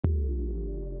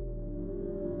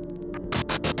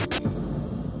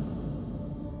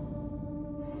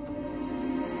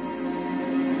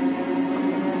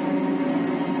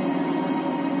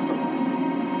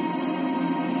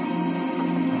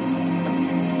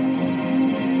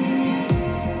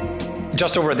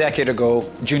Just over a decade ago,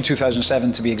 June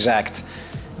 2007 to be exact,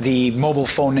 the mobile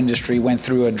phone industry went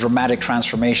through a dramatic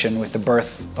transformation with the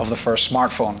birth of the first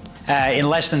smartphone.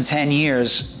 In less than 10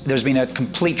 years, there's been a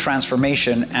complete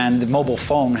transformation, and the mobile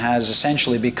phone has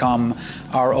essentially become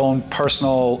our own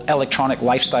personal electronic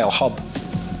lifestyle hub.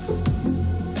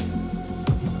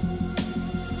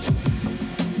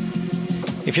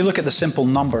 If you look at the simple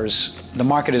numbers, the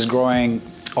market is growing,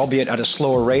 albeit at a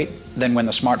slower rate than when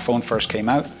the smartphone first came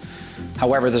out.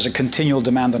 However, there's a continual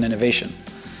demand on innovation.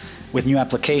 With new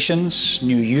applications,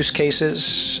 new use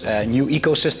cases, new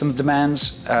ecosystem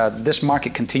demands, this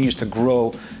market continues to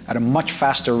grow at a much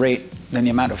faster rate than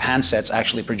the amount of handsets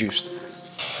actually produced.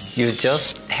 You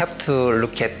just have to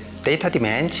look at data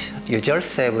demand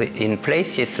users have in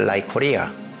places like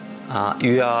Korea.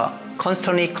 You are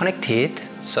constantly connected,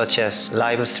 such as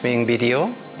live streaming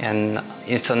video and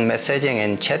instant messaging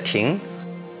and chatting.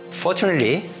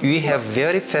 Fortunately, we have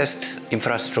very fast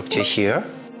infrastructure here,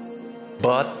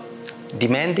 but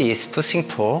demand is pushing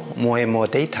for more and more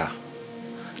data.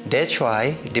 That's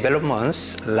why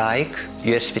developments like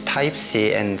USB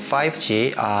Type-C and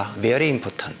 5G are very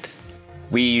important.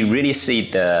 We really see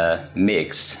the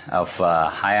mix of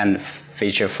high-end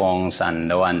feature phones and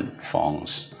low-end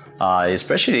phones,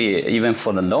 especially even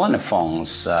for the low-end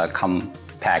phones come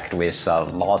packed with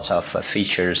lots of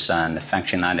features and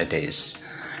functionalities.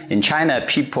 In China,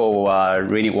 people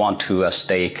really want to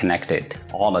stay connected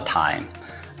all the time.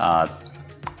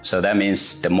 So that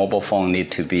means the mobile phone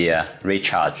needs to be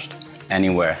recharged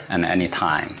anywhere and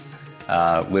anytime.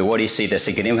 We already see the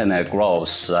significant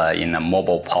growth in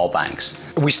mobile power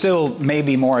banks. We still may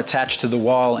be more attached to the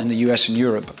wall in the US and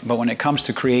Europe, but when it comes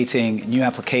to creating new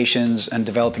applications and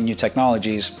developing new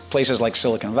technologies, places like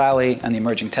Silicon Valley and the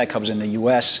emerging tech hubs in the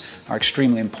US are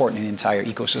extremely important in the entire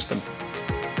ecosystem.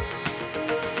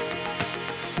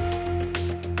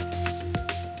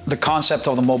 The concept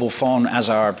of the mobile phone as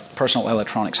our personal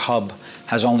electronics hub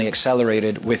has only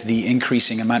accelerated with the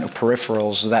increasing amount of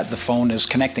peripherals that the phone is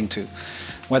connecting to.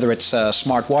 Whether it's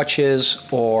smart watches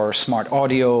or smart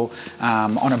audio,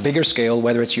 on a bigger scale,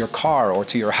 whether it's your car or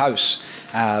to your house,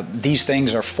 these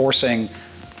things are forcing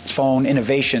phone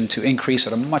innovation to increase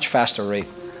at a much faster rate.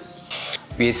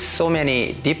 With so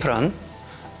many different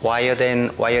wired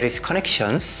and wireless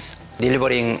connections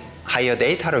delivering higher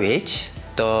data reach,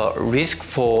 the risk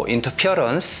for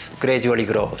interference gradually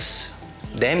grows.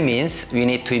 That means we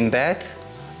need to embed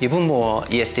even more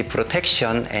ESD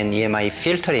protection and EMI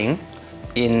filtering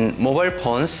in mobile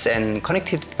phones and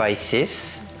connected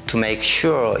devices to make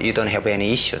sure you don't have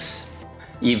any issues.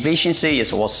 Efficiency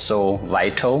is also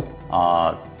vital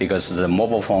because the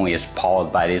mobile phone is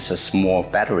powered by these small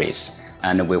batteries,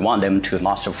 and we want them to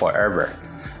last forever.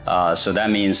 So that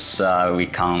means we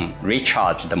can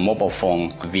recharge the mobile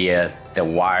phone via the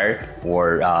wire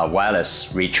or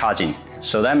wireless recharging.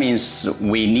 So that means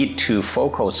we need to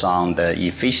focus on the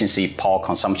efficiency, power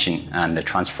consumption, and the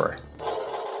transfer.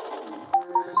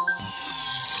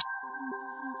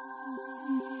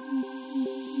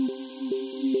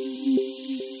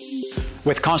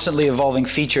 With constantly evolving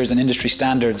features and industry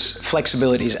standards,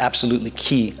 flexibility is absolutely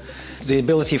key. The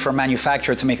ability for a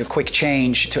manufacturer to make a quick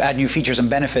change, to add new features and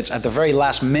benefits at the very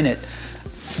last minute,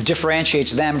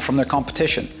 differentiates them from their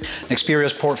competition.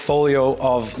 Nexperia's portfolio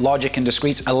of logic and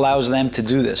discretes allows them to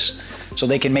do this. So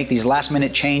they can make these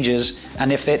last-minute changes,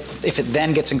 and if it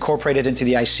then gets incorporated into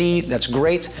the IC, that's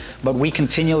great, but we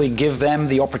continually give them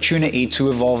the opportunity to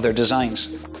evolve their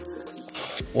designs.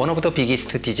 One of the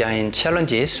biggest design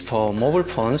challenges for mobile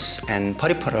phones and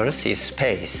peripherals is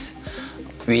space.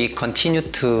 We continue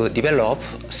to develop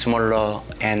smaller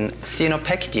and thinner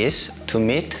packages to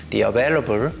meet the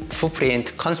available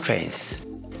footprint constraints.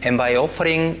 And by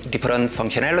offering different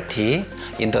functionality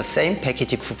in the same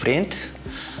package footprint,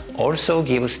 also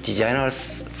gives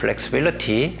designers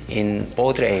flexibility in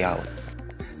board layout.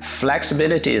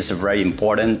 Flexibility is very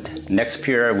important.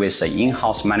 Nexperia with an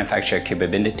in-house manufacturing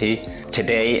capability.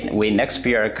 Today,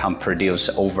 Nexperia can produce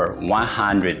over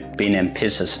 100 billion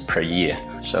pieces per year.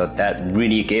 So that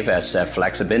really gives us a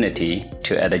flexibility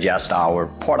to adjust our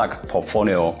product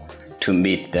portfolio to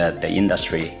meet the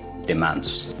industry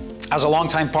demands. As a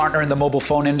longtime partner in the mobile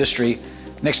phone industry,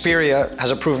 Nexperia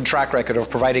has a proven track record of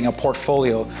providing a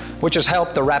portfolio which has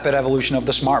helped the rapid evolution of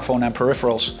the smartphone and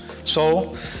peripherals.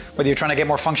 So, whether you're trying to get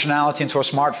more functionality into a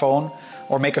smartphone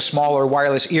or make a smaller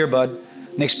wireless earbud,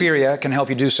 Nexperia can help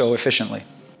you do so efficiently.